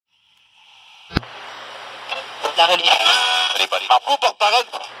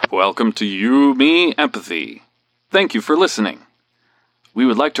Welcome to You, Me, Empathy. Thank you for listening. We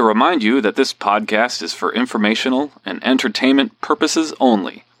would like to remind you that this podcast is for informational and entertainment purposes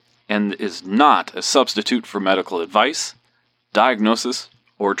only, and is not a substitute for medical advice, diagnosis,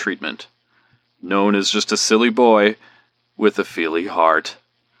 or treatment. Known as just a silly boy with a feely heart.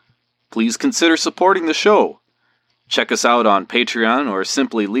 Please consider supporting the show. Check us out on Patreon or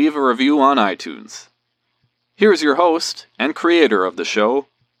simply leave a review on iTunes. Here's your host and creator of the show,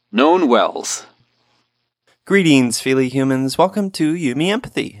 Known Wells. Greetings, feely humans. Welcome to You, Me,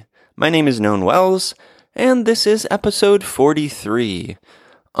 Empathy. My name is Known Wells, and this is episode 43.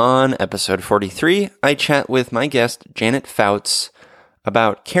 On episode 43, I chat with my guest, Janet Fouts,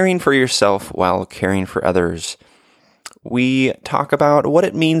 about caring for yourself while caring for others. We talk about what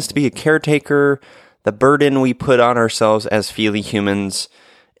it means to be a caretaker, the burden we put on ourselves as feely humans,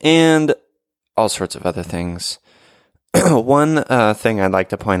 and all sorts of other things. One thing I'd like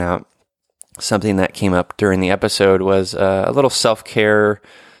to point out, something that came up during the episode, was a little self-care,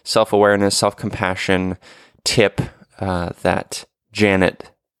 self-awareness, self-compassion tip that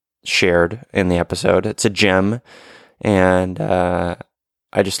Janet shared in the episode. It's a gem, and I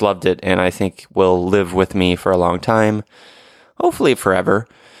just loved it, and I think will live with me for a long time, hopefully forever.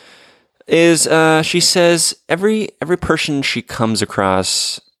 She says every person she comes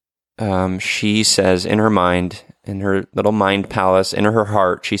across, she says in her mind, in her little mind palace, in her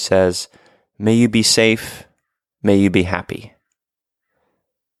heart, she says, "May you be safe, may you be happy."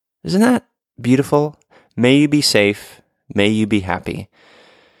 Isn't that beautiful? May you be safe, may you be happy.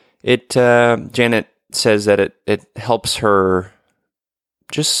 Janet says that it helps her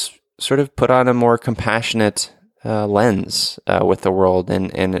just sort of put on a more compassionate lens with the world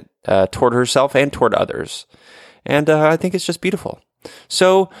and toward herself and toward others. And I think it's just beautiful.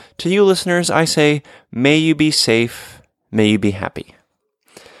 So to you listeners, I say, may you be safe, may you be happy.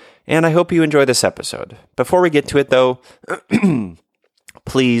 And I hope you enjoy this episode. Before we get to it though,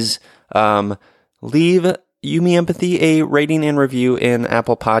 please leave You, Me, Empathy a rating and review in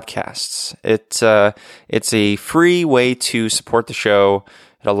Apple Podcasts. It's a free way to support the show.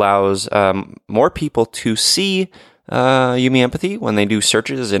 It allows more people to see You, Me, Empathy when they do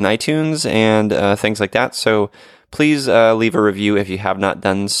searches in iTunes and things like that. So please leave a review if you have not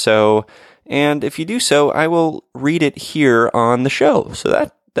done so. And if you do so, I will read it here on the show. So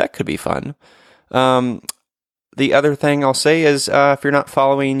that could be fun. The other thing I'll say is if you're not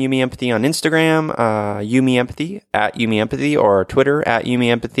following You, Me, Empathy on Instagram, You, Me, Empathy, at You, Me, Empathy, or Twitter, at You, Me,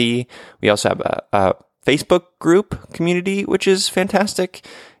 Empathy. We also have a Facebook group community, which is fantastic.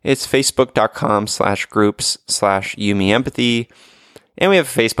 It's facebook.com/groups/You, Me, Empathy. And we have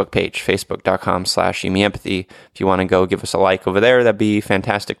a Facebook page, facebook.com/You, Me, Empathy. If you want to go give us a like over there, that'd be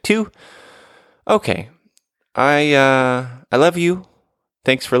fantastic too. Okay. I love you.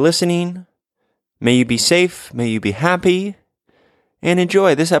 Thanks for listening. May you be safe, may you be happy, and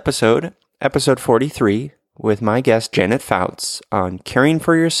enjoy this episode 43, with my guest Janet Fouts on caring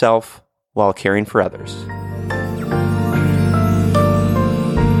for yourself while caring for others.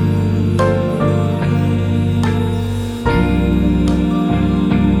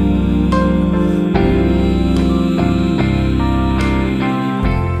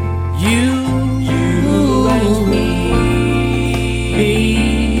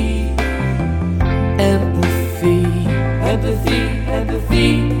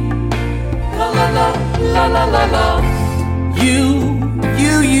 La la la la, you,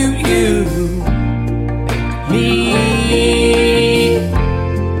 me,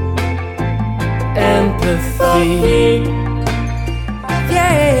 empathy,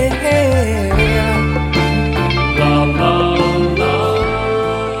 yeah, la la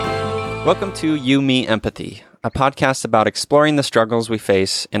la. Welcome to You, Me, Empathy, a podcast about exploring the struggles we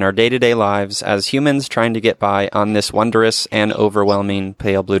face in our day-to-day lives as humans trying to get by on this wondrous and overwhelming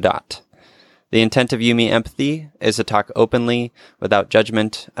pale blue dot. The intent of You, Me, Empathy is to talk openly, without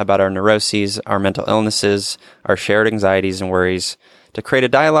judgment, about our neuroses, our mental illnesses, our shared anxieties and worries, to create a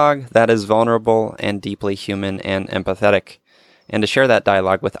dialogue that is vulnerable and deeply human and empathetic, and to share that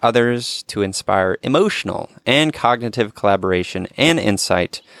dialogue with others to inspire emotional and cognitive collaboration and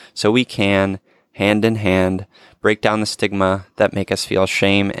insight so we can, hand in hand, break down the stigma that make us feel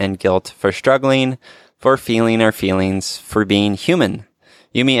shame and guilt for struggling, for feeling our feelings, for being human.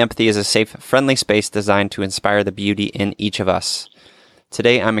 You, Me, Empathy is a safe, friendly space designed to inspire the beauty in each of us.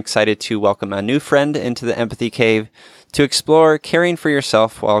 Today, I'm excited to welcome a new friend into the Empathy Cave to explore caring for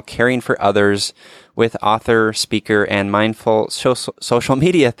yourself while caring for others with author, speaker, and mindful social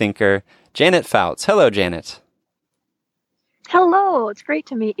media thinker, Janet Fouts. Hello, Janet. Hello. It's great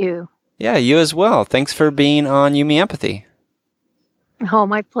to meet you. Yeah, you as well. Thanks for being on You Me Empathy. Oh,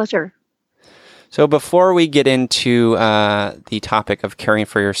 my pleasure. So before we get into the topic of caring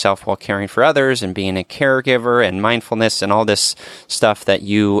for yourself while caring for others and being a caregiver and mindfulness and all this stuff that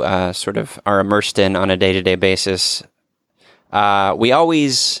you sort of are immersed in on a day-to-day basis, we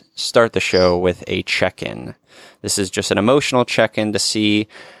always start the show with a check-in. This is just an emotional check-in to see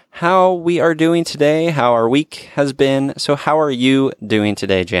how we are doing today, how our week has been. So how are you doing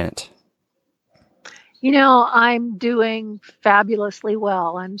today, Janet? I'm doing fabulously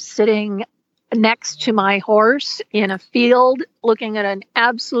well. I'm sitting next to my horse in a field looking at an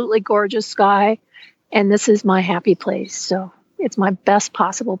absolutely gorgeous sky, and this is my happy place. So it's my best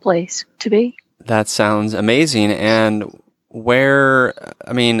possible place to be. That sounds amazing. And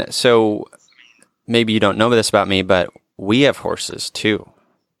so maybe you don't know this about me, but we have horses too.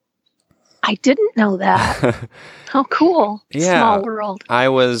 I didn't know that. How cool. Yeah. Small world. I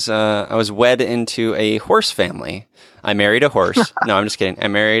was wed into a horse family. I married a horse. No, I'm just kidding. I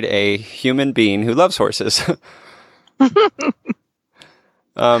married a human being who loves horses.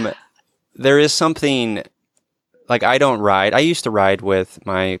 There is something, like, I don't ride. I used to ride with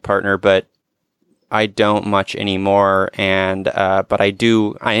my partner, but I don't much anymore. And but I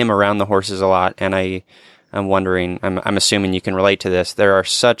am around the horses a lot, and I'm wondering, I'm assuming you can relate to this. There are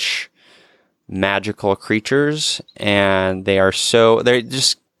such magical creatures, and there's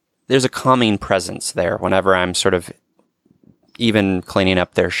a calming presence there whenever I'm sort of even cleaning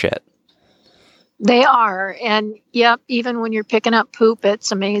up their shit. They are. And yep, even when you're picking up poop,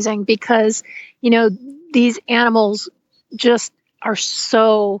 it's amazing because, these animals just are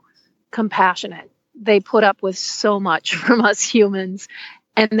so compassionate. They put up with so much from us humans,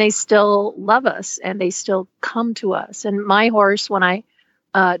 and they still love us, and they still come to us. And my horse, when I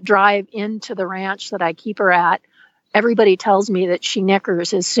drive into the ranch that I keep her at, everybody tells me that she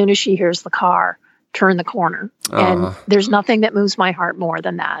nickers as soon as she hears the car turn the corner. And there's nothing that moves my heart more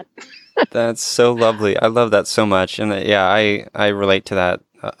than that. That's so lovely. I love that so much. And I relate to that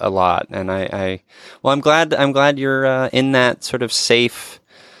a lot. And I'm glad you're in that sort of safe,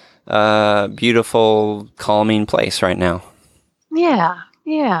 beautiful, calming place right now. Yeah.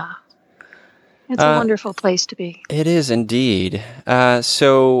 It's a wonderful place to be. It is indeed.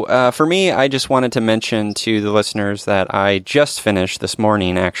 So for me, I just wanted to mention to the listeners that I just finished this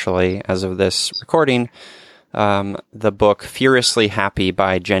morning, actually, as of this recording, the book Furiously Happy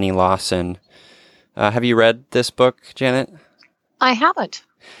by Jenny Lawson. Have you read this book, Janet? I haven't.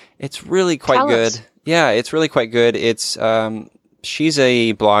 It's really quite good. Us. Yeah, it's really quite good. It's she's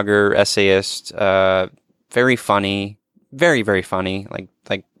a blogger, essayist, very funny, very, very funny, like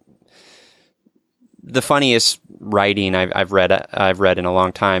the funniest writing I've read in a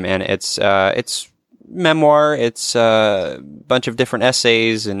long time, and it's memoir. It's a bunch of different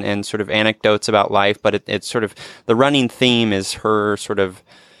essays and sort of anecdotes about life, but it's sort of the running theme is her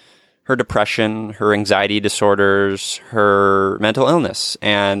depression, her anxiety disorders, her mental illness,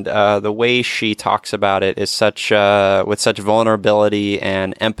 and the way she talks about it is with such vulnerability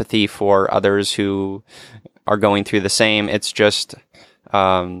and empathy for others who are going through the same. It's just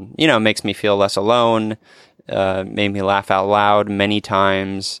makes me feel less alone, made me laugh out loud many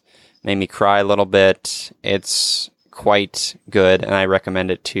times, made me cry a little bit. It's quite good, and I recommend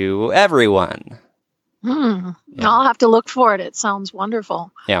it to everyone. Yeah. I'll have to look for it. It sounds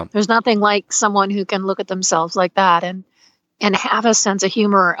wonderful. Yeah. There's nothing like someone who can look at themselves like that and have a sense of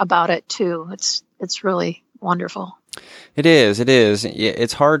humor about it too. It's really wonderful. It is.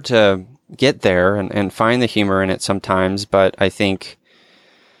 It's hard to get there and find the humor in it sometimes, but I think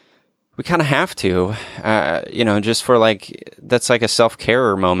we kind of have to, just for that's like a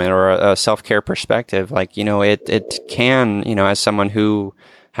self-care moment or a self-care perspective. It can, as someone who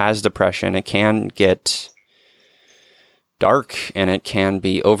has depression, it can get dark and it can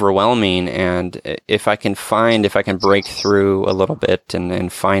be overwhelming. And if I can break through a little bit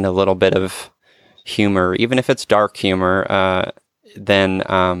and find a little bit of humor, even if it's dark humor, then,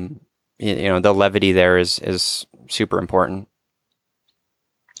 the levity there is super important.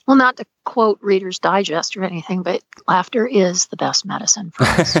 Well, not to quote Reader's Digest or anything, but laughter is the best medicine for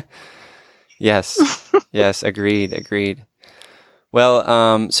us. Yes, agreed.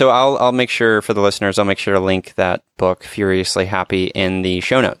 Well, so I'll make sure for the listeners, I'll make sure to link that book, Furiously Happy, in the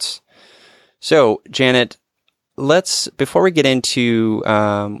show notes. So, Janet, before we get into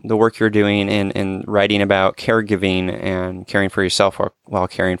the work you're doing in writing about caregiving and caring for yourself while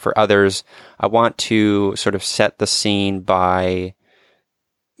caring for others, I want to sort of set the scene by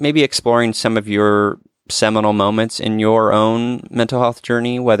maybe exploring some of your seminal moments in your own mental health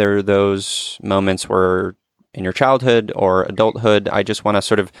journey, whether those moments were in your childhood or adulthood. I just want to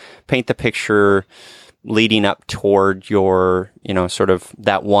sort of paint the picture leading up toward your, sort of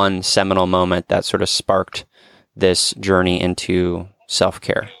that one seminal moment that sort of sparked this journey into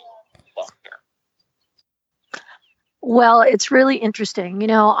self-care. Well, it's really interesting.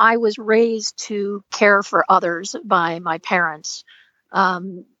 I was raised to care for others by my parents.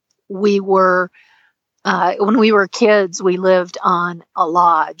 We were, when we were kids, we lived on a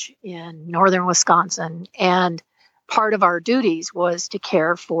lodge in northern Wisconsin, and part of our duties was to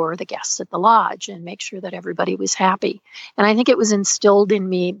care for the guests at the lodge and make sure that everybody was happy. And I think it was instilled in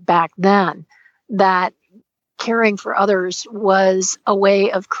me back then that caring for others was a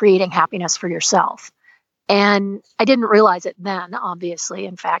way of creating happiness for yourself. And I didn't realize it then, obviously.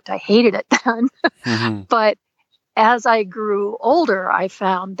 In fact, I hated it then. Mm-hmm. But as I grew older, I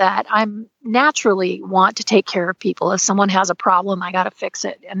found that I'm naturally want to take care of people. If someone has a problem, I got to fix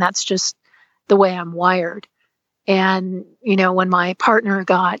it. And that's just the way I'm wired. And, when my partner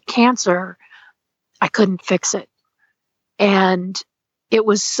got cancer, I couldn't fix it. And it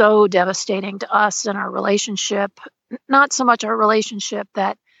was so devastating to us and our relationship, not so much our relationship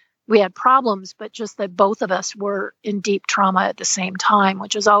that we had problems, but just that both of us were in deep trauma at the same time,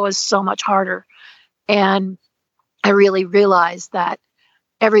 which is always so much harder. And I really realized that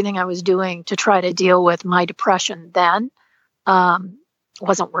everything I was doing to try to deal with my depression then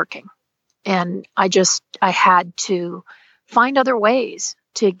wasn't working. And I had to find other ways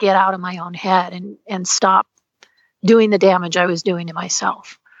to get out of my own head and stop doing the damage I was doing to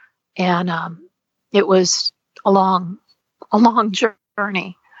myself. And it was a long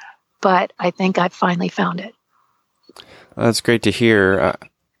journey, but I think I finally found it. Well, that's great to hear.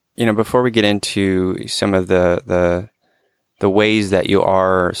 Before we get into some of the ways that you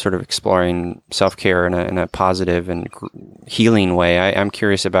are sort of exploring self-care in a positive and healing way, I'm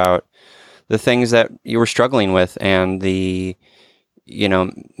curious about the things that you were struggling with and the,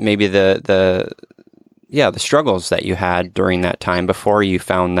 maybe the struggles that you had during that time before you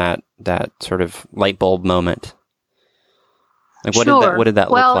found that sort of light bulb moment. Like what did that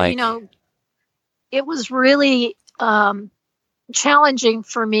look like? It was really challenging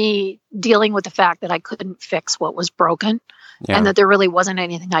for me dealing with the fact that I couldn't fix what was broken and that there really wasn't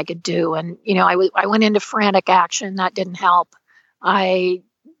anything I could do. And, I went into frantic action. That didn't help. I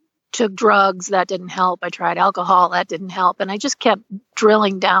took drugs. That didn't help. I tried alcohol. That didn't help. And I just kept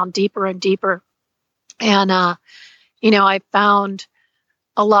drilling down deeper and deeper. And, I found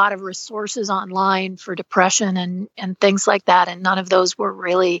a lot of resources online for depression and things like that. And none of those were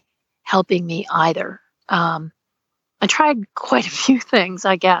really helping me either. I tried quite a few things,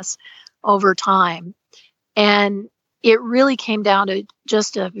 I guess, over time. And it really came down to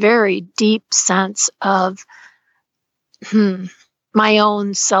just a very deep sense of my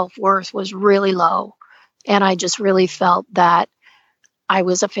own self-worth was really low. And I just really felt that I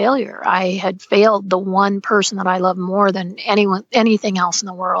was a failure. I had failed the one person that I love more than anything else in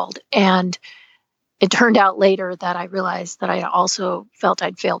the world. And it turned out later that I realized that I also felt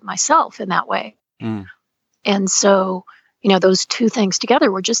I'd failed myself in that way. Mm. And so, those two things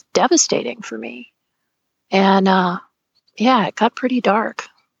together were just devastating for me. And, it got pretty dark.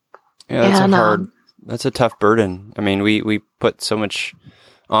 Yeah, that's a tough burden. I mean, we put so much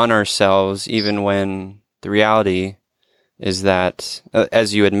on ourselves, even when the reality is that,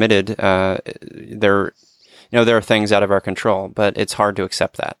 as you admitted, there are things out of our control, but it's hard to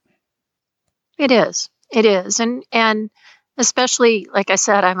accept that. It is. And especially, like I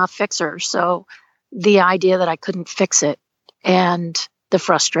said, I'm a fixer. So the idea that I couldn't fix it and the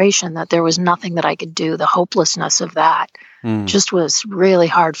frustration that there was nothing that I could do, the hopelessness of that just was really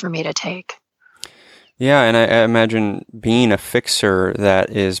hard for me to take. Yeah. And I imagine being a fixer,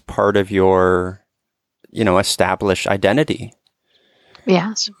 that is part of your, established identity.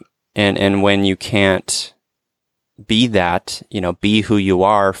 Yes. And when you can't be that, be who you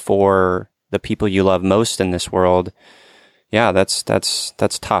are for the people you love most in this world, that's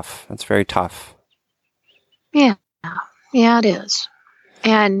tough. That's very tough. Yeah, it is.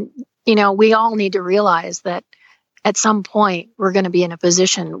 And, we all need to realize that at some point we're going to be in a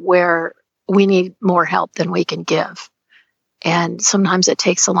position where we need more help than we can give. And sometimes it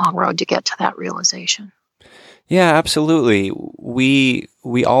takes a long road to get to that realization. Yeah, absolutely. We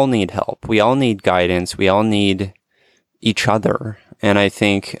all need help. We all need guidance. We all need each other. And I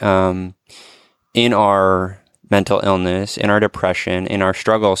think in our mental illness, in our depression, in our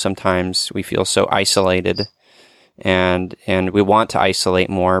struggle, sometimes we feel so isolated, and we want to isolate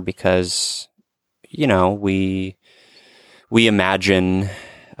more because, we imagine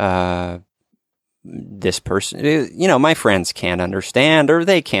this person, you know, my friends can't understand, or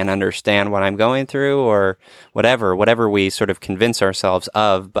they can't understand what I'm going through, or whatever we sort of convince ourselves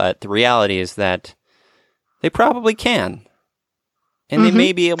of. But the reality is that they probably can, and they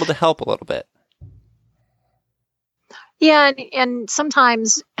may be able to help a little bit. Yeah, and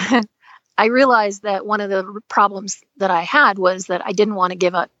sometimes I realized that one of the problems that I had was that I didn't want to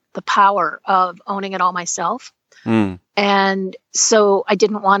give up the power of owning it all myself. And so I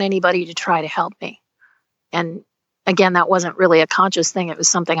didn't want anybody to try to help me. And again, that wasn't really a conscious thing. It was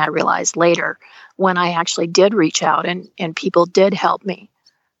something I realized later when I actually did reach out and people did help me.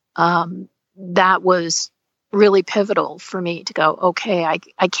 That was really pivotal for me to go, okay,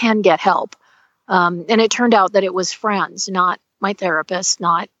 I can get help. And it turned out that it was friends, not my therapist,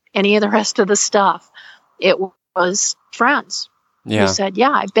 not any of the rest of the stuff. It was friends who said,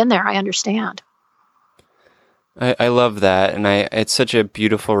 yeah, I've been there. I understand. I love that. And it's such a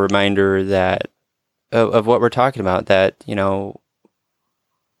beautiful reminder that of what we're talking about, that, you know,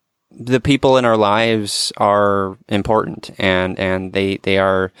 the people in our lives are important, and they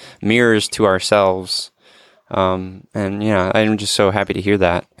are mirrors to ourselves. And yeah, I'm just so happy to hear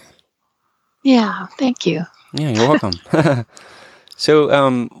that. Yeah, thank you. Yeah, you're welcome.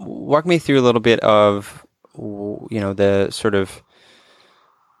 So, walk me through a little bit of, you know, the sort of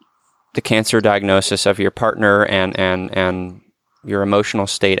the cancer diagnosis of your partner and your emotional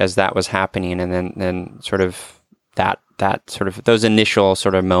state as that was happening, and then sort of that sort of those initial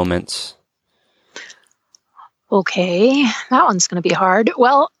sort of moments. Okay, that one's going to be hard.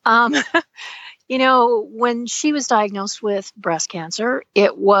 Well, you know, when she was diagnosed with breast cancer,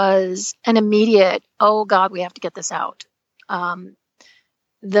 it was an immediate, oh God, we have to get this out.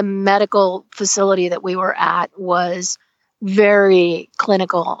 The medical facility that we were at was very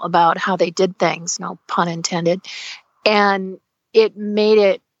clinical about how they did things, no pun intended. And it made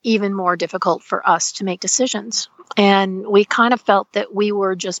it even more difficult for us to make decisions. And we kind of felt that we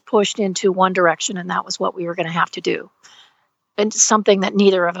were just pushed into one direction, and that was what we were going to have to do. And something that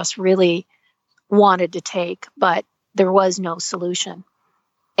neither of us really wanted to take, but there was no solution.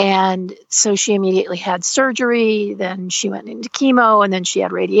 And so she immediately had surgery, then she went into chemo, and then she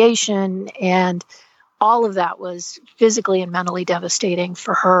had radiation, and all of that was physically and mentally devastating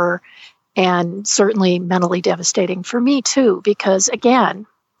for her, and certainly mentally devastating for me too, because again,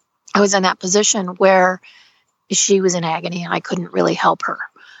 I was in that position where she was in agony and I couldn't really help her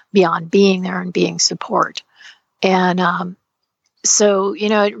beyond being there and being support. And so, you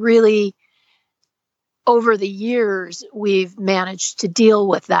know, it really, over the years, we've managed to deal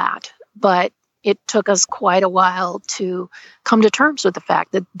with that, but it took us quite a while to come to terms with the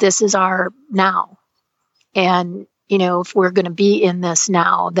fact that this is our now. And, you know, if we're going to be in this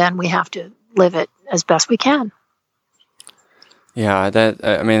now, then we have to live it as best we can. Yeah,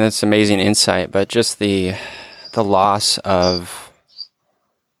 I mean, that's amazing insight, but just the loss of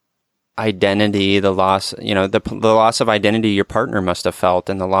identity, the loss, you know, the loss of identity your partner must have felt,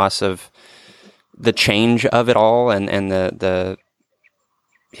 and the loss of the change of it all, and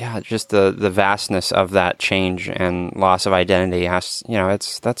just the vastness of that change and loss of identity has, you know,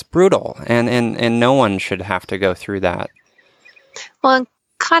 that's brutal, and no one should have to go through that. Well, and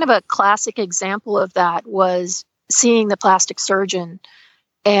kind of a classic example of that was seeing the plastic surgeon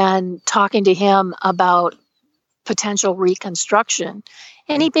and talking to him about potential reconstruction.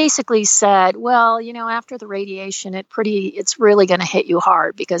 And he basically said, well, you know, after the radiation, it's really going to hit you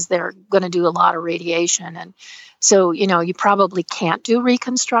hard because they're going to do a lot of radiation. And so, you know, you probably can't do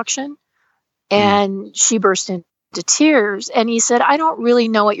reconstruction. And she burst into tears. And he said, I don't really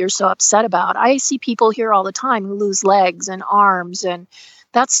know what you're so upset about. I see people here all the time who lose legs and arms, and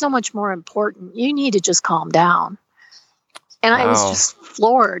that's so much more important. You need to just calm down. And I was just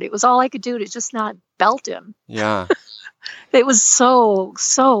floored. It was all I could do to just not belt him. Yeah. It was so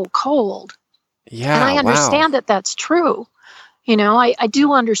cold. Yeah. And I understand that that's true. You know, I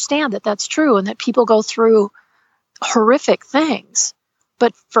do understand that that's true, and that people go through horrific things.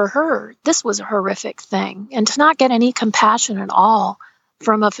 But for her, this was a horrific thing. And to not get any compassion at all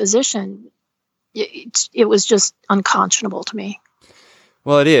from a physician, it was just unconscionable to me.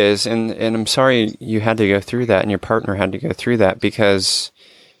 Well, it is. And I'm sorry you had to go through that and your partner had to go through that, because,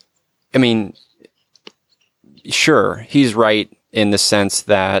 I mean, sure, he's right in the sense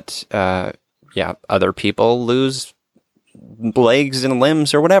that, other people lose legs and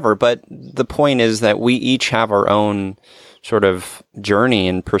limbs or whatever. But the point is that we each have our own sort of journey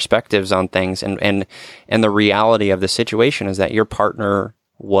and perspectives on things. And the reality of the situation is that your partner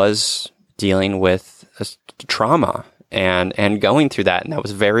was dealing with a trauma and going through that. And that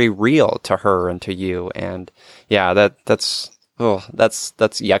was very real to her and to you. And yeah, that's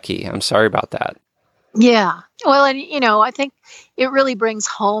yucky. I'm sorry about that. Yeah. Well, and I think it really brings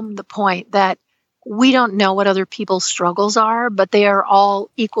home the point that we don't know what other people's struggles are, but they are all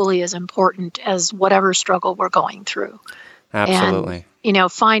equally as important as whatever struggle we're going through. Absolutely.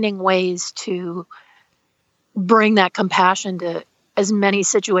 And, finding ways to bring that compassion to as many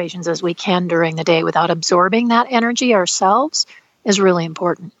situations as we can during the day without absorbing that energy ourselves is really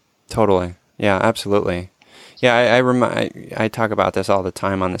important. Totally. Yeah, absolutely. Yeah, I talk about this all the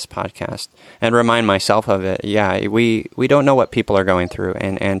time on this podcast and remind myself of it. Yeah, we don't know what people are going through,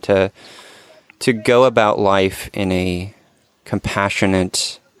 and to go about life in a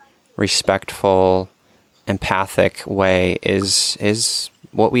compassionate, respectful, empathic way is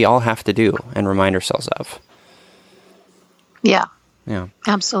what we all have to do and remind ourselves of. Yeah. Yeah.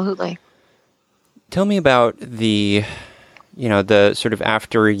 Absolutely. Tell me about the sort of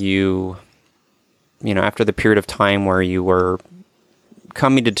after the period of time where you were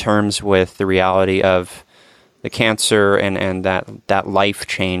coming to terms with the reality of the cancer and that life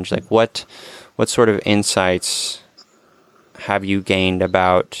change. Like what sort of insights have you gained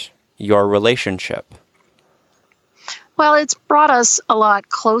about your relationship? Well, it's brought us a lot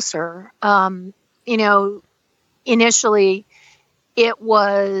closer. Initially it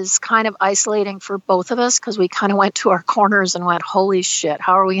was kind of isolating for both of us because we kind of went to our corners and went, holy shit,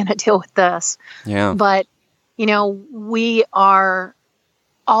 how are we going to deal with this? Yeah. But, we are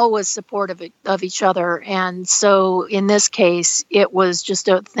always supportive of each other. And so in this case, it was just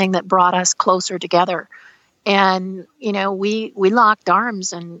a thing that brought us closer together. And, we locked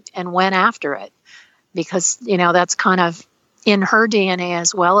arms and went after it because, that's kind of in her DNA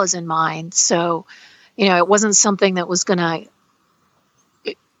as well as in mine. So, it wasn't something that was going to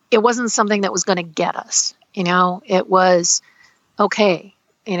get us. It was okay.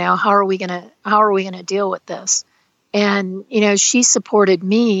 How are we going to deal with this? And she supported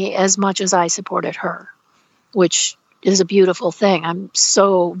me as much as I supported her, which is a beautiful thing. I'm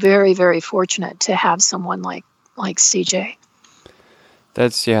so very, very fortunate to have someone like CJ.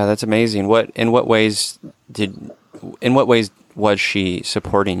 That's amazing. In what ways was she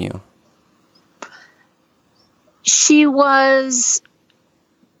supporting you? She was,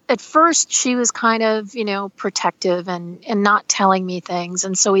 at first, she was kind of, protective and not telling me things.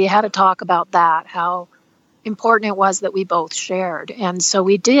 And so we had to talk about that, how important it was that we both shared. And so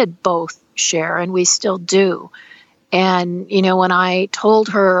we did both share, and we still do. And, when I told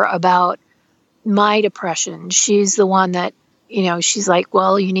her about my depression, she's the one that, she's like,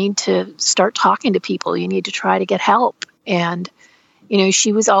 well, you need to start talking to people. You need to try to get help. And,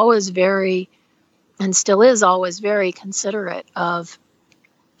 she was always very, and still is always very considerate of,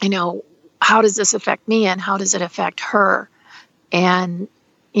 how does this affect me and how does it affect her? And,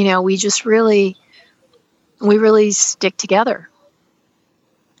 we just really stick together.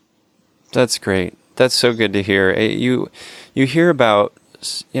 That's great. That's so good to hear. You hear about,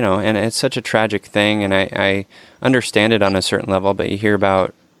 and it's such a tragic thing, and I understand it on a certain level, but you hear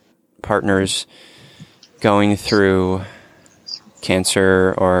about partners going through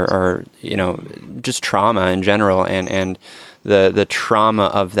cancer or just trauma in general, and the trauma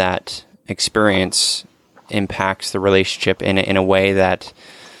of that experience impacts the relationship in a way that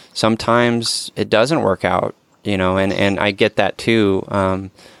sometimes it doesn't work out, and I get that too.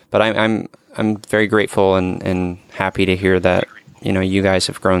 But I'm very grateful and happy to hear that, you guys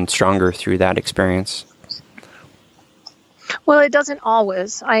have grown stronger through that experience. Well, it doesn't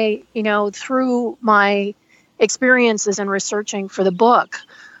always. Through my experiences in researching for the book,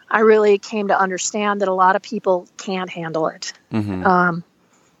 I really came to understand that a lot of people can't handle it. Mm-hmm.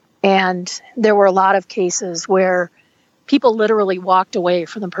 And there were a lot of cases where people literally walked away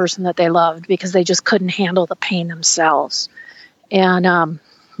from the person that they loved because they just couldn't handle the pain themselves. And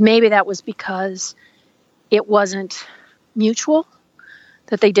maybe that was because it wasn't mutual,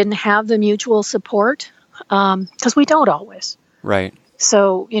 that they didn't have the mutual support, because we don't always. Right.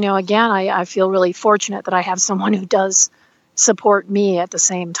 So, again, I feel really fortunate that I have someone who does support me at the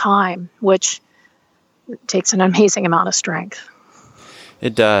same time, which takes an amazing amount of strength.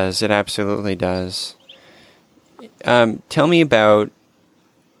 It does. It absolutely does. Tell me about,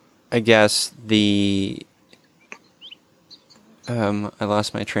 I guess, I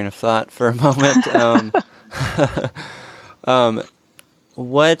lost my train of thought for a moment.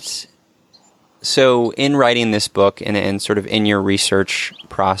 So in writing this book and sort of in your research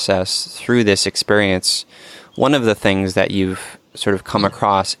process through this experience, one of the things that you've sort of come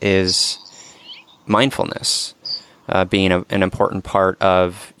across is mindfulness being an important part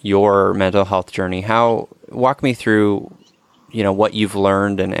of your mental health journey. Walk me through, what you've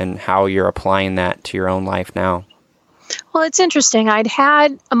learned and how you're applying that to your own life now. Well, it's interesting. I'd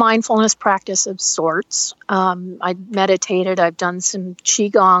had a mindfulness practice of sorts. I'd meditated. I've done some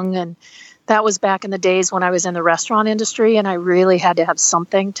Qigong, and that was back in the days when I was in the restaurant industry, and I really had to have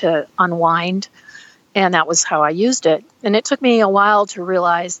something to unwind, and that was how I used it. And it took me a while to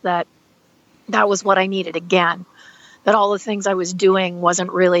realize that that was what I needed again, that all the things I was doing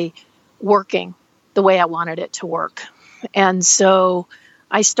wasn't really working the way I wanted it to work. And so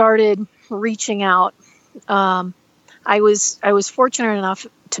I started reaching out. I was fortunate enough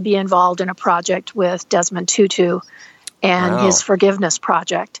to be involved in a project with Desmond Tutu and Wow. his forgiveness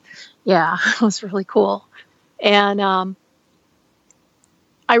project. Yeah, it was really cool. And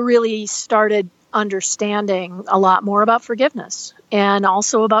I really started understanding a lot more about forgiveness and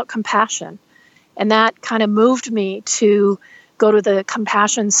also about compassion. And that kind of moved me to go to the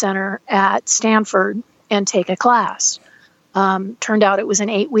Compassion Center at Stanford and take a class. Turned out it was an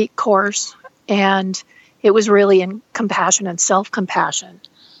 8-week course, and it was really in compassion and self-compassion.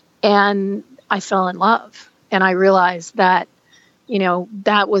 And I fell in love. And I realized that,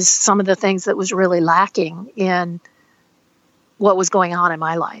 that was some of the things that was really lacking in what was going on in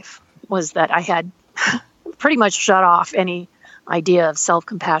my life, was that I had pretty much shut off any idea of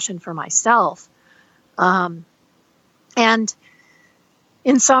self-compassion for myself. And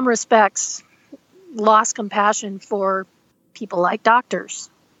in some respects, lost compassion for people like doctors,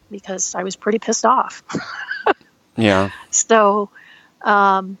 because I was pretty pissed off. Yeah. So,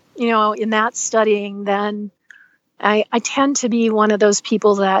 in that studying, then I tend to be one of those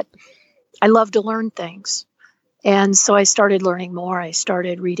people that I love to learn things. And so I started learning more. I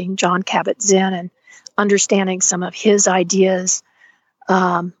started reading Jon Kabat-Zinn and understanding some of his ideas.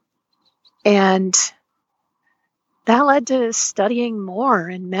 And that led to studying more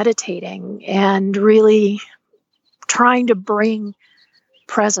and meditating and really trying to bring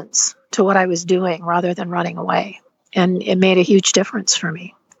presence to what I was doing rather than running away. And it made a huge difference for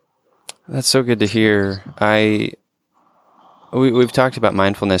me. That's so good to hear. We've talked about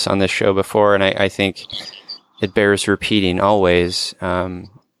mindfulness on this show before, and I think it bears repeating always,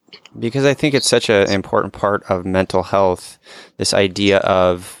 because I think it's such an important part of mental health, this idea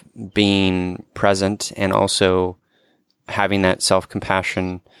of being present and also having that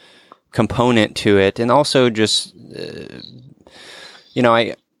self-compassion component to it. And also just,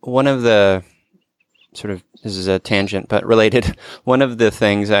 one of the sort of, this is a tangent, but related, one of the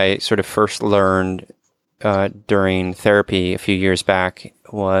things I sort of first learned during therapy a few years back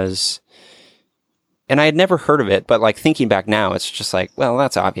was, and I had never heard of it, but like thinking back now, it's just like, well,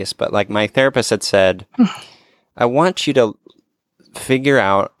 that's obvious. But like my therapist had said, I want you to figure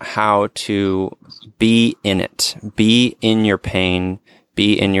out how to be in it, be in your pain,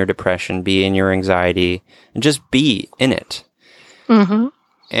 be in your depression, be in your anxiety, and just be in it. Mm-hmm.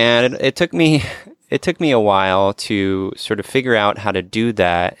 And it took me a while to sort of figure out how to do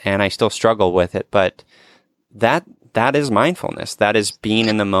that, and I still struggle with it, but that is mindfulness. That is being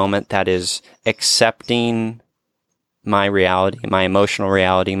in the moment. That is accepting my reality, my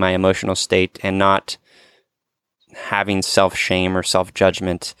emotional state, and not having self-shame or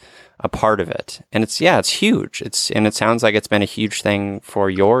self-judgment a part of it. And it's huge. And it sounds like it's been a huge thing for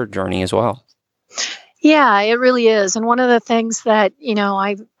your journey as well. Yeah, it really is. And one of the things that,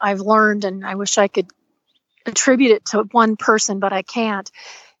 I've learned, and I wish I could attribute it to one person, but I can't,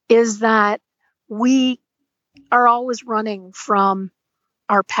 is that we are always running from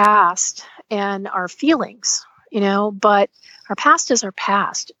our past and our feelings, but our past is our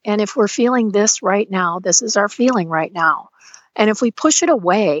past. And if we're feeling this right now, this is our feeling right now. And if we push it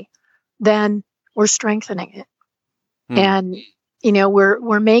away, then we're strengthening it. And,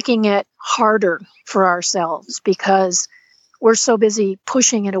 we're making it harder for ourselves because we're so busy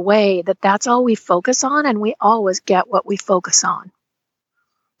pushing it away that that's all we focus on, and we always get what we focus on.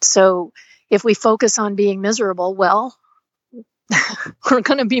 So if we focus on being miserable, well, we're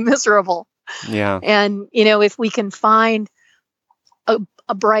going to be miserable. Yeah. And, if we can find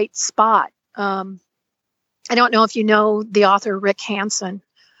a bright spot, I don't know if you know the author Rick Hansen.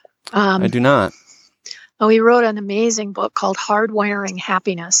 I do not. Oh, he wrote an amazing book called Hardwiring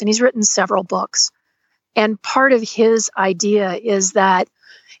Happiness, and he's written several books. And part of his idea is that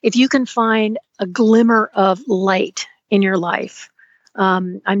if you can find a glimmer of light in your life,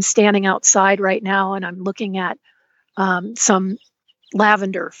 I'm standing outside right now and I'm looking at some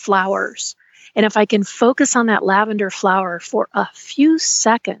lavender flowers. And if I can focus on that lavender flower for a few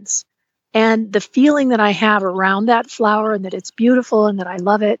seconds, and the feeling that I have around that flower and that it's beautiful and that I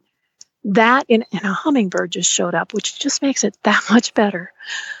love it, that and a hummingbird just showed up, which just makes it that much better.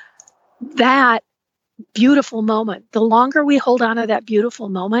 That beautiful moment, the longer we hold on to that beautiful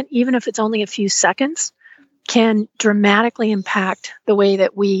moment, even if it's only a few seconds, can dramatically impact the way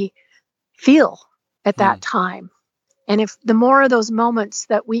that we feel at that time. And if the more of those moments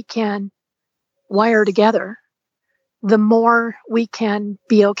that we can wire together, the more we can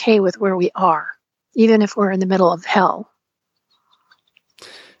be okay with where we are, even if we're in the middle of hell.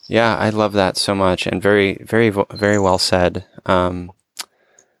 Yeah, I love that so much, and very, very, very well said. I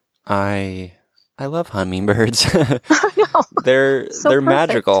love hummingbirds. I know. They're perfect.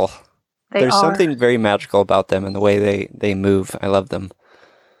 magical. There's are. something very magical about them and the way they move. I love them.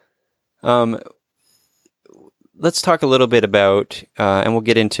 Let's talk a little bit about, and we'll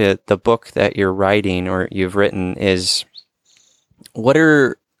get into the book that you're writing or you've written. Is what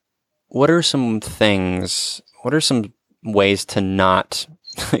are some things? What are some ways to not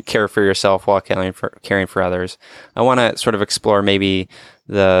care for yourself while caring for others? I want to sort of explore maybe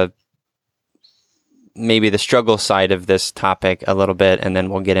the struggle side of this topic a little bit, and then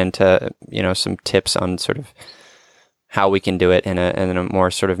we'll get into some tips on sort of how we can do it in a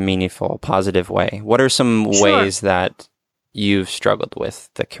more sort of meaningful, positive way. What are some ways that you've struggled with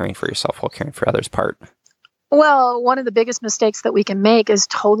the caring for yourself while caring for others part? Well, one of the biggest mistakes that we can make is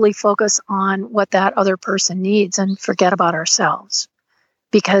totally focus on what that other person needs and forget about ourselves.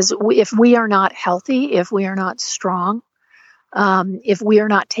 Because if we are not healthy, if we are not strong, if we are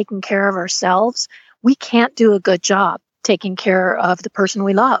not taking care of ourselves, we can't do a good job taking care of the person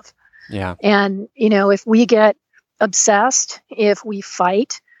we love. Yeah. And, if we get obsessed, if we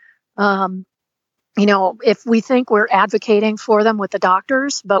fight, if we think we're advocating for them with the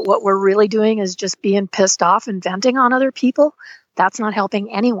doctors, but what we're really doing is just being pissed off and venting on other people, that's not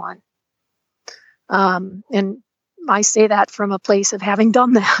helping anyone. And I say that from a place of having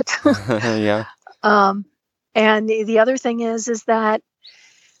done that. Yeah. And the other thing is that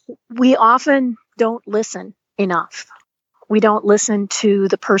we often don't listen enough. We don't listen to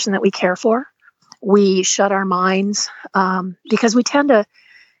the person that we care for. We shut our minds because we tend to,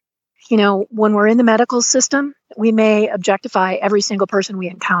 when we're in the medical system, we may objectify every single person we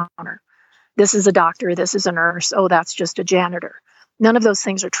encounter. This is a doctor. This is a nurse. Oh, that's just a janitor. None of those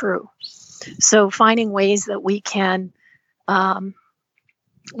things are true. So finding ways that we can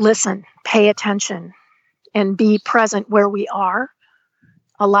listen, pay attention, and be present where we are,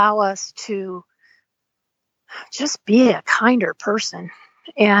 allow us to just be a kinder person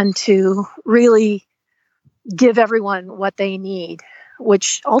and to really give everyone what they need,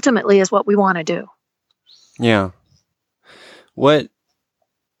 which ultimately is what we want to do. Yeah.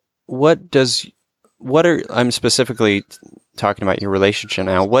 I'm specifically talking about your relationship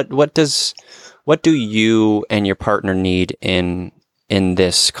now. What do you and your partner need in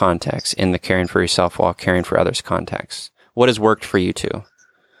this context, in the caring for yourself while caring for others context? What has worked for you two?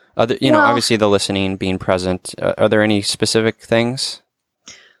 Obviously the listening, being present. Are there any specific things?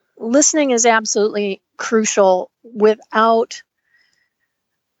 Listening is absolutely crucial without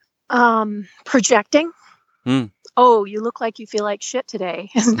projecting. Oh, you look like you feel like shit today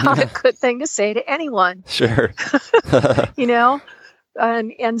is not a good thing to say to anyone. Sure.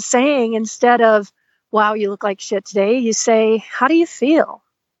 And saying, instead of, wow, you look like shit today, you say, how do you feel?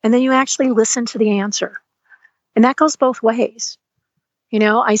 And then you actually listen to the answer. And that goes both ways.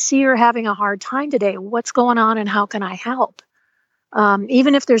 I see you're having a hard time today. What's going on and how can I help?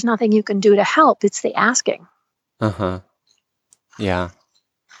 Even if there's nothing you can do to help, it's the asking. Uh-huh. Yeah.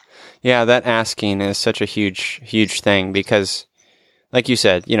 Yeah, that asking is such a huge, huge thing because, like you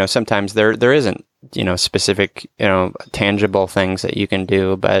said, sometimes there isn't, specific, tangible things that you can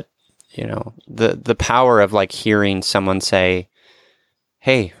do, but, the power of like hearing someone say,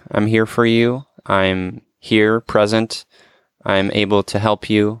 hey, I'm here for you. I'm here, present. I'm able to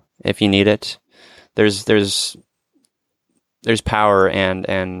help you if you need it. There's power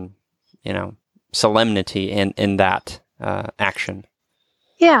and solemnity in that action.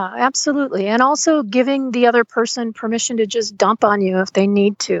 Yeah, absolutely. And also giving the other person permission to just dump on you if they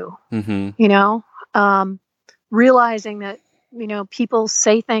need to. Mm-hmm. Realizing that, people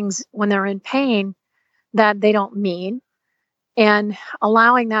say things when they're in pain that they don't mean, and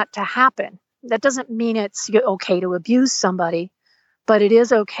allowing that to happen. That doesn't mean it's okay to abuse somebody, but it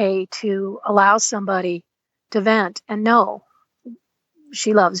is okay to allow somebody to vent and know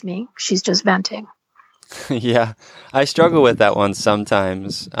she loves me. She's just venting. Yeah, I struggle with that one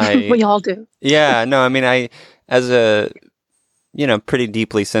sometimes. We all do. Yeah, no, I mean, I, as a, pretty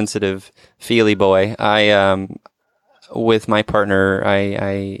deeply sensitive, feely boy, with my partner,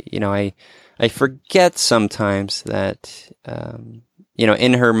 I forget sometimes that,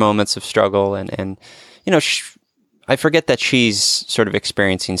 in her moments of struggle and I forget that she's sort of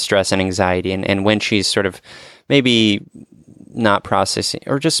experiencing stress and anxiety, and when she's sort of maybe not processing,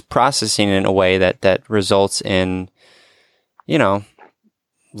 or just processing in a way that results in,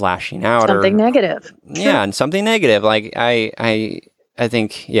 lashing out something negative. Yeah, and something negative. Like I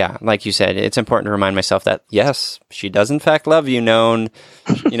think, yeah, like you said, it's important to remind myself that yes, she does in fact love you, known.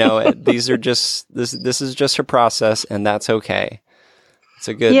 These are just this is just her process, and that's okay. It's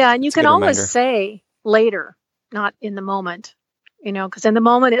a good and you can always reminder. say later, not in the moment. Because in the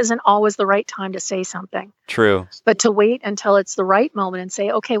moment isn't always the right time to say something. True. But to wait until it's the right moment and say,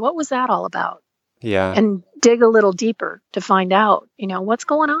 okay, what was that all about? Yeah. And dig a little deeper to find out, what's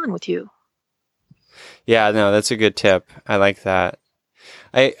going on with you. Yeah, no, that's a good tip. I like that.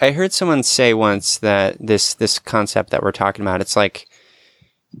 I heard someone say once that this concept that we're talking about, it's like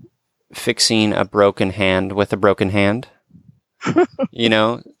fixing a broken hand with a broken hand.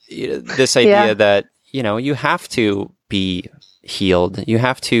 This idea that, you have to be healed. You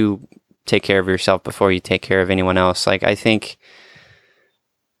have to take care of yourself before you take care of anyone else. Like, I think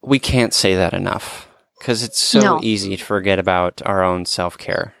we can't say that enough because it's so easy to forget about our own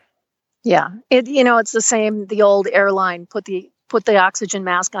self-care. Yeah. It's the same, the old airline, put the oxygen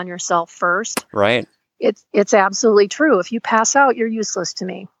mask on yourself first. Right. It's absolutely true. If you pass out, you're useless to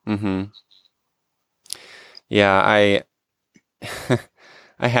me. Mm-hmm. Yeah.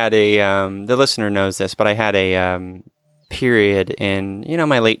 I had the listener knows this, but I had a, period in,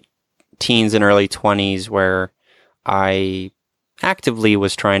 my late teens and early 20s where I actively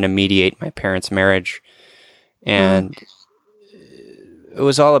was trying to mediate my parents' marriage. And it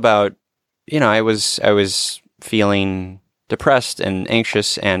was all about, I was feeling depressed and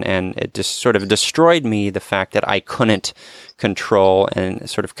anxious, and it just sort of destroyed me, the fact that I couldn't control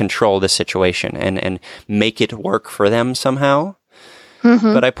the situation and make it work for them somehow.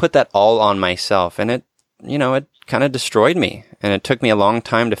 Mm-hmm. But I put that all on myself, and it kind of destroyed me. And it took me a long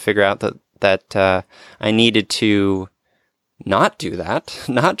time to figure out that I needed to not do that,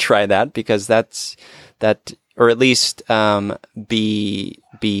 not try that, because or at least be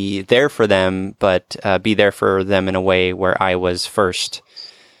there for them, but be there for them in a way where I was first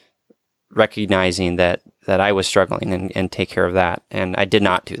recognizing that I was struggling and take care of that. And I did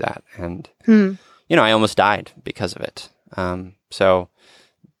not do that. And, I almost died because of it. So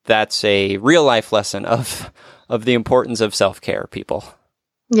that's a real life lesson of the importance of self-care, people.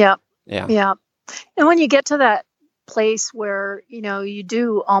 Yeah. Yeah. Yeah. And when you get to that place where, you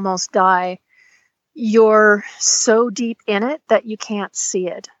do almost die, you're so deep in it that you can't see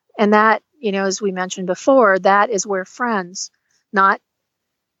it. And that, as we mentioned before, that is where friends, not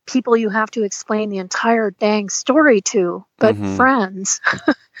people you have to explain the entire dang story to, but friends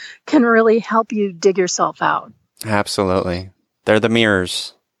can really help you dig yourself out. Absolutely. They're the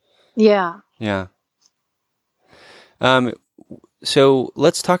mirrors. Yeah. Yeah. So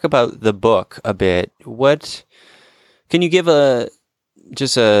let's talk about the book a bit. What can you give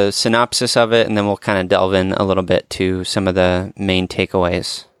just a synopsis of it, and then we'll kind of delve in a little bit to some of the main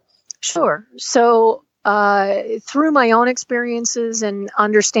takeaways. Sure. So through my own experiences and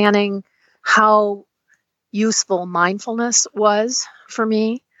understanding how useful mindfulness was for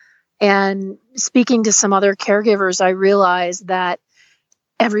me, and speaking to some other caregivers, I realized that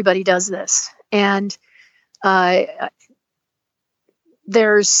everybody does this. And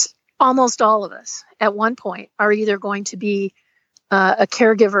there's almost all of us at one point are either going to be a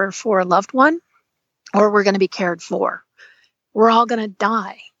caregiver for a loved one, or we're going to be cared for. We're all going to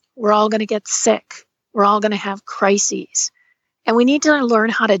die. We're all going to get sick. We're all going to have crises. And we need to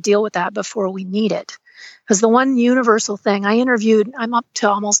learn how to deal with that before we need it. Because the one universal thing I'm up to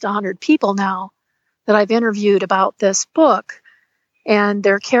almost 100 people now that I've interviewed about this book and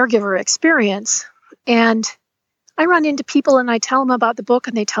their caregiver experience. And I run into people and I tell them about the book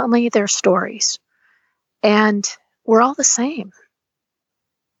and they tell me their stories. And we're all the same.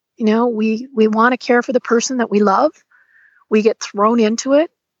 We want to care for the person that we love. We get thrown into it.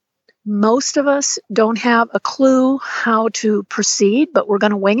 Most of us don't have a clue how to proceed, but we're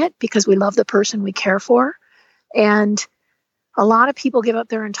going to wing it because we love the person we care for. And a lot of people give up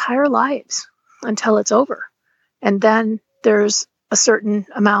their entire lives until it's over. And then there's a certain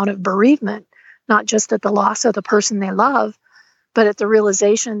amount of bereavement, not just at the loss of the person they love, but at the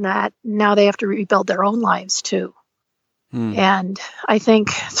realization that now they have to rebuild their own lives too. And I think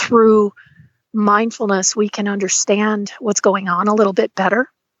through mindfulness, we can understand what's going on a little bit better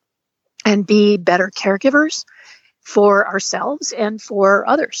and be better caregivers for ourselves and for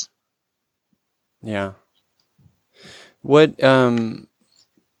others. Yeah. What are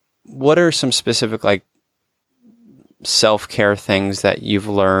some specific self-care things that you've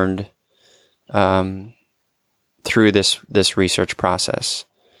learned through this research process?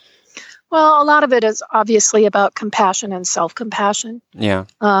 Well, a lot of it is obviously about compassion and self-compassion. Yeah.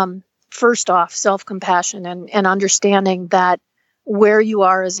 First off, self-compassion and understanding that where you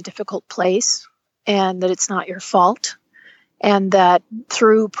are is a difficult place and that it's not your fault. And that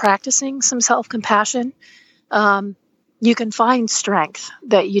through practicing some self-compassion, you can find strength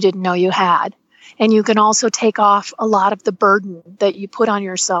that you didn't know you had. And you can also take off a lot of the burden that you put on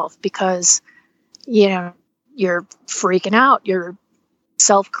yourself because, you're freaking out. Your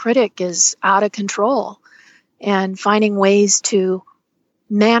self-critic is out of control. And finding ways to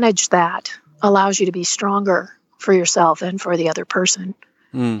manage that allows you to be stronger for yourself and for the other person.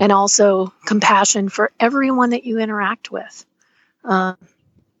 And also compassion for everyone that you interact with. I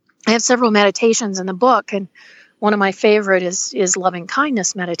have several meditations in the book, and one of my favorite is loving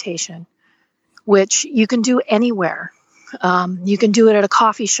kindness meditation, which you can do anywhere. You can do it at a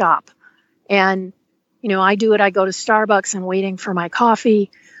coffee shop. And, I do it. I go to Starbucks and waiting for my coffee.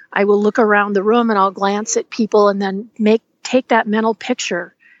 I will look around the room and I'll glance at people and then take that mental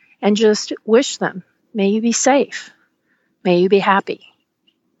picture and just wish them, may you be safe. May you be happy.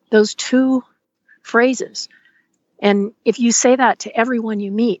 Those two phrases. And if you say that to everyone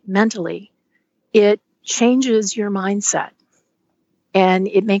you meet mentally, it changes your mindset and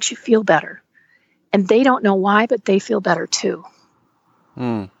it makes you feel better. And they don't know why, but they feel better too.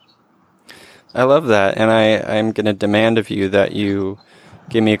 I love that. And I'm going to demand of you that you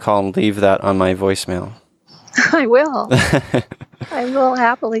give me a call and leave that on my voicemail. I will. I will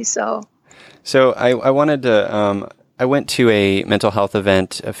happily so. So I wanted to, I went to a mental health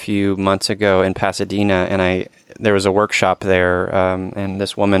event a few months ago in Pasadena, and there was a workshop there, and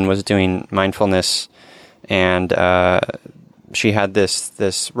this woman was doing mindfulness, and she had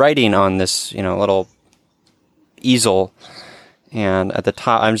this writing on this little easel, and at the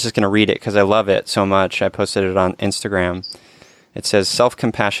top, I'm just going to read it because I love it so much. I posted it on Instagram. It says,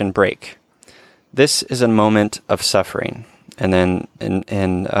 "Self-compassion break. This is a moment of suffering," and then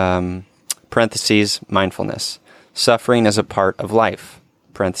in parentheses, mindfulness. "Suffering is a part of life,"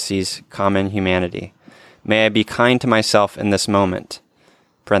 parentheses, common humanity. "May I be kind to myself in this moment,"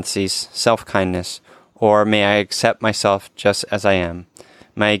 parentheses, self-kindness, or may I accept myself just as I am.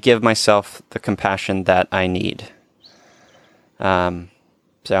 May I give myself the compassion that I need.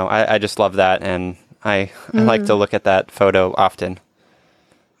 So I just love that, and I like to look at that photo often.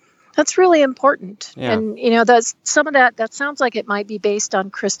 That's really important. Yeah. And, that's some of that sounds like it might be based on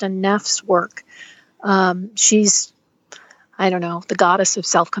Kristin Neff's work. She's, I don't know, the goddess of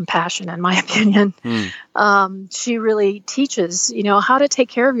self-compassion, in my opinion. She really teaches, how to take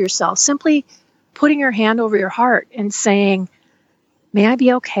care of yourself. Simply putting your hand over your heart and saying, may I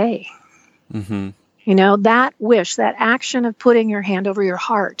be okay? Mm-hmm. That wish, that action of putting your hand over your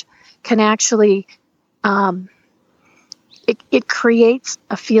heart can actually, it creates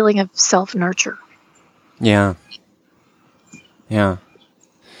a feeling of self-nurture. Yeah. Yeah.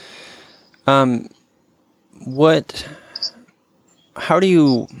 How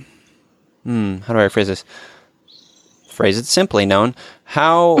do I phrase this? Phrase it simply, Known.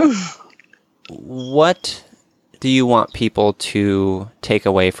 What do you want people to take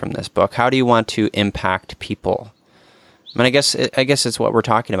away from this book? How do you want to impact people? I mean, I guess it's what we're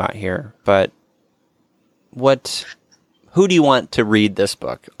talking about here, but who do you want to read this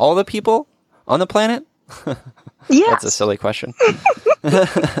book? All the people on the planet? Yes. That's a silly question.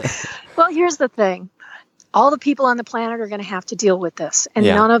 Well, here's the thing. All the people on the planet are going to have to deal with this, and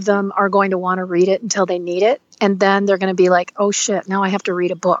Yeah. none of them are going to want to read it until they need it. And then they're going to be like, oh shit, now I have to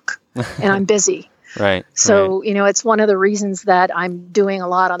read a book and I'm busy. Right. So, it's one of the reasons that I'm doing a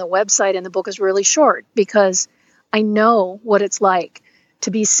lot on the website, and the book is really short because I know what it's like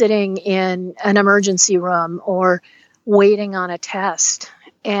to be sitting in an emergency room or waiting on a test.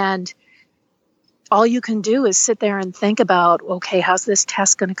 And all you can do is sit there and think about, okay, how's this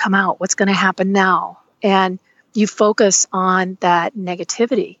test going to come out? What's going to happen now? And you focus on that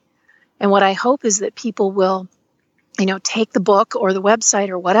negativity. And what I hope is that people will, take the book or the website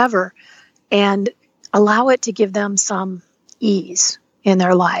or whatever and allow it to give them some ease in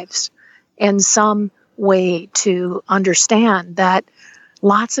their lives and some way to understand that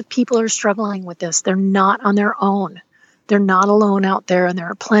lots of people are struggling with this. They're not on their own. They're not alone out there. And there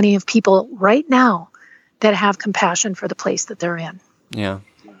are plenty of people right now that have compassion for the place that they're in. Yeah.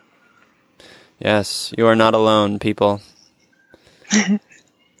 Yes, you are not alone, people.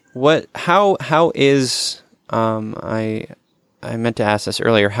 How is, I meant to ask this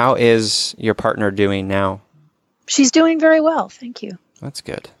earlier, how is your partner doing now? She's doing very well, thank you. That's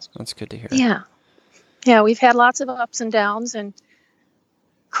good. That's good to hear. Yeah. Yeah, we've had lots of ups and downs and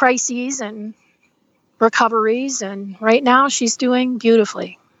crises and recoveries, and right now she's doing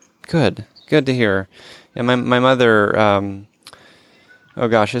beautifully. Good to hear. Yeah, my mother, oh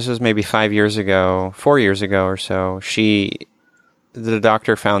gosh, this was maybe 4 years ago or so. The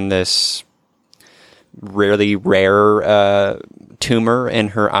doctor found this really rare tumor in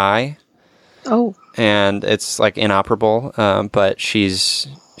her eye. Oh. And it's like inoperable, but she's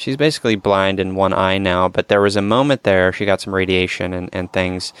basically blind in one eye now. But there was a moment there, she got some radiation and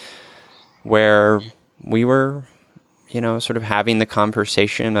things, where we were, sort of having the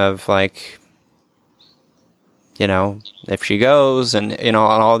conversation of like, if she goes and, and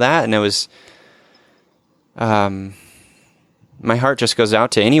all that. And it was, my heart just goes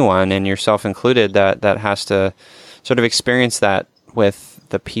out to anyone, and yourself included, that has to sort of experience that with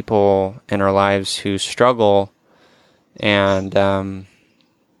the people in our lives who struggle. And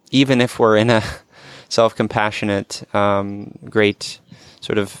even if we're in a self-compassionate, great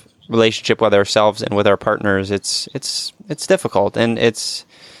sort of relationship with ourselves and with our partners, it's difficult, and it's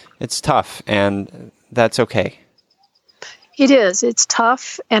tough, and that's okay. It is. It's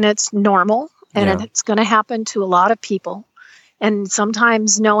tough, and it's normal, and it's going to happen to a lot of people. And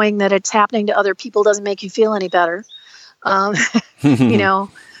sometimes knowing that it's happening to other people doesn't make you feel any better. But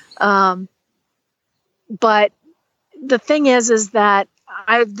the thing is that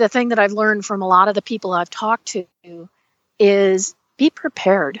the thing that I've learned from a lot of the people I've talked to is be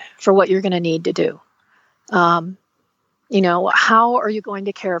prepared for what you're going to need to do. How are you going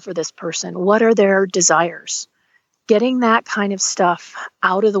to care for this person? What are their desires? Getting that kind of stuff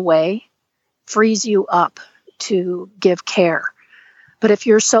out of the way frees you up to give care. But if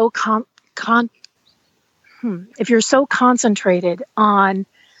you're so if you're so concentrated on,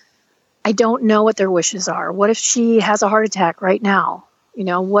 I don't know what their wishes are. What if she has a heart attack right now?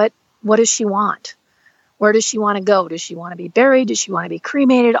 What does she want? Where does she want to go? Does she want to be buried? Does she want to be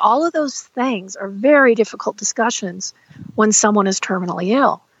cremated? All of those things are very difficult discussions when someone is terminally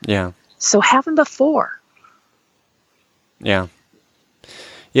ill. Yeah. So have them before. Yeah.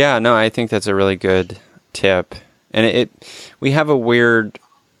 Yeah, no, I think that's a really good tip. And we have a weird,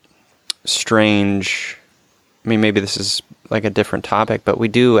 strange, maybe this is like a different topic, but we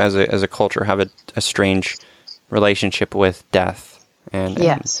do as a culture have a strange relationship with death. And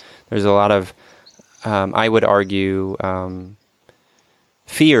there's a lot of, I would argue,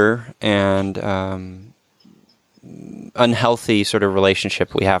 fear and unhealthy sort of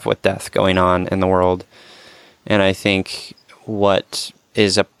relationship we have with death going on in the world. And I think what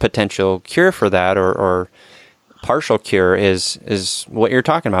is a potential cure for that, or partial cure, is what you're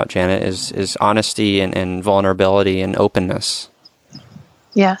talking about, Janet, is honesty and vulnerability and openness.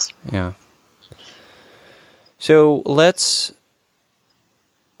 Yes. Yeah. So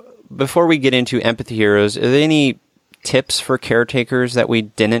before we get into Empathy Heroes, are there any tips for caretakers that we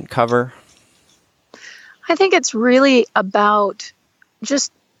didn't cover? I think it's really about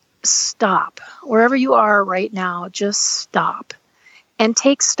just stop. Wherever you are right now, just stop and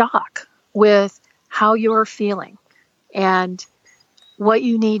take stock with how you're feeling and what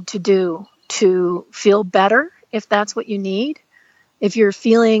you need to do to feel better, if that's what you need. If you're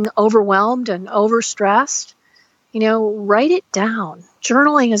feeling overwhelmed and overstressed, write it down.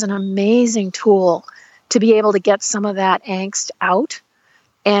 Journaling is an amazing tool to be able to get some of that angst out.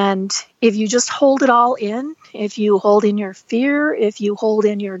 And if you just hold it all in, if you hold in your fear, if you hold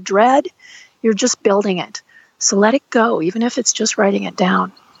in your dread, you're just building it. So let it go, even if it's just writing it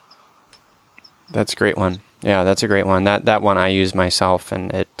down. That's a great one. Yeah, that's a great one. That one I use myself,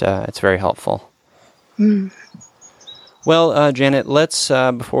 and it's very helpful. Mm. Well, Janet, let's,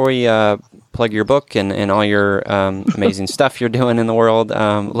 before we plug your book and all your amazing stuff you're doing in the world,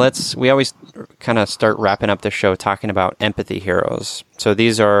 we always kind of start wrapping up the show talking about empathy heroes. So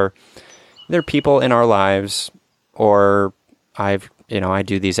they're people in our lives, or I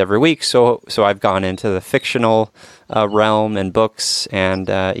do these every week. So I've gone into the fictional realm and books, and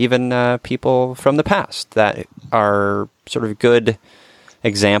even people from the past that are sort of good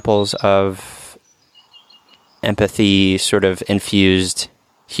examples of empathy sort of infused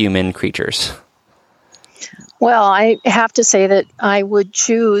human creatures. Well, I have to say that I would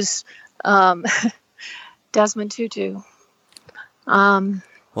choose Desmond Tutu.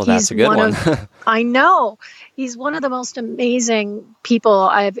 Well, that's a good one. I know. He's one of the most amazing people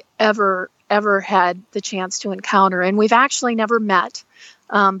I've ever had the chance to encounter. And we've actually never met.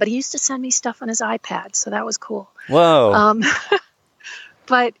 But he used to send me stuff on his iPad, so that was cool. Whoa.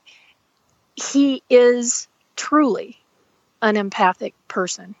 But he is truly an empathic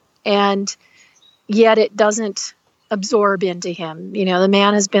person. And yet it doesn't absorb into him. The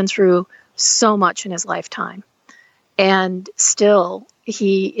man has been through so much in his lifetime. And still,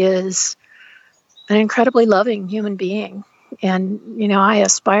 he is an incredibly loving human being. And, I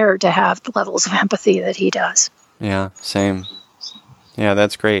aspire to have the levels of empathy that he does. Yeah, same. Yeah,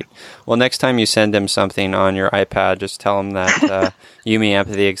 that's great. Well, next time you send him something on your iPad, just tell him that Yumi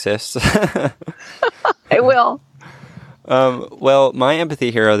Empathy exists. I will. Well, my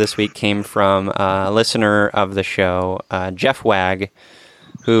empathy hero this week came from a listener of the show, Jeff Wag,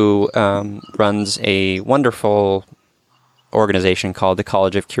 who runs a wonderful organization called the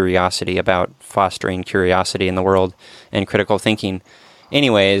College of Curiosity about fostering curiosity in the world and critical thinking.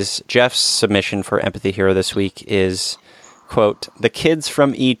 Anyways, Jeff's submission for Empathy Hero this week is, quote, "The kids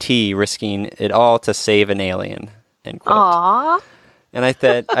from E.T. risking it all to save an alien," end quote. Aww. And I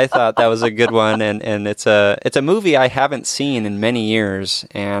thought that was a good one, and it's a movie I haven't seen in many years,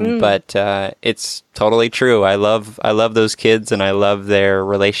 but it's totally true. I love those kids, and I love their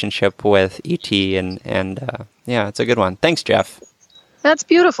relationship with E.T. and yeah, it's a good one. Thanks, Jeff. That's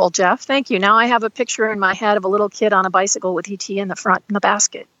beautiful, Jeff. Thank you. Now I have a picture in my head of a little kid on a bicycle with E.T. in the front in the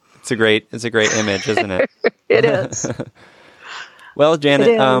basket. It's a great image, isn't it? It is. Well,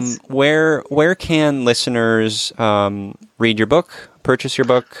 Janet, where can listeners read your book, purchase your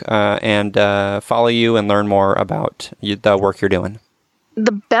book, and follow you and learn more about the work you're doing?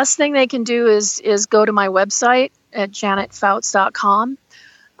 The best thing they can do is go to my website at janetfouts.com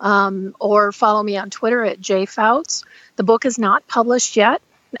or follow me on Twitter at jfouts. The book is not published yet.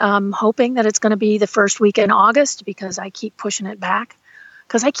 I'm hoping that it's going to be the first week in August because I keep pushing it back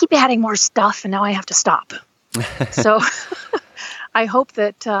because I keep adding more stuff and now I have to stop. So I hope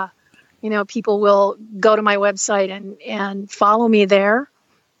that people will go to my website and follow me there,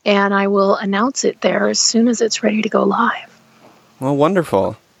 and I will announce it there as soon as it's ready to go live. Well,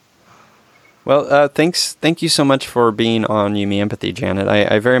 wonderful. Well, thank you so much for being on Yumi Empathy, Janet.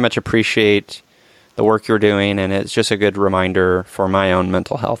 I very much appreciate the work you're doing, and it's just a good reminder for my own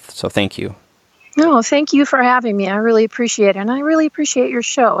mental health. So thank you. No, thank you for having me. I really appreciate it, and I really appreciate your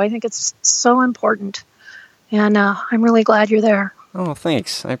show. I think it's so important, and I'm really glad you're there. Oh,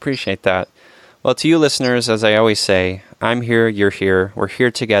 thanks. I appreciate that. Well, to you listeners, as I always say, I'm here, you're here. We're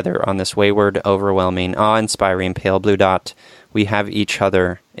here together on this wayward, overwhelming, awe-inspiring pale blue dot. We have each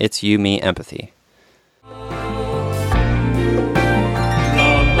other. It's you, me, empathy.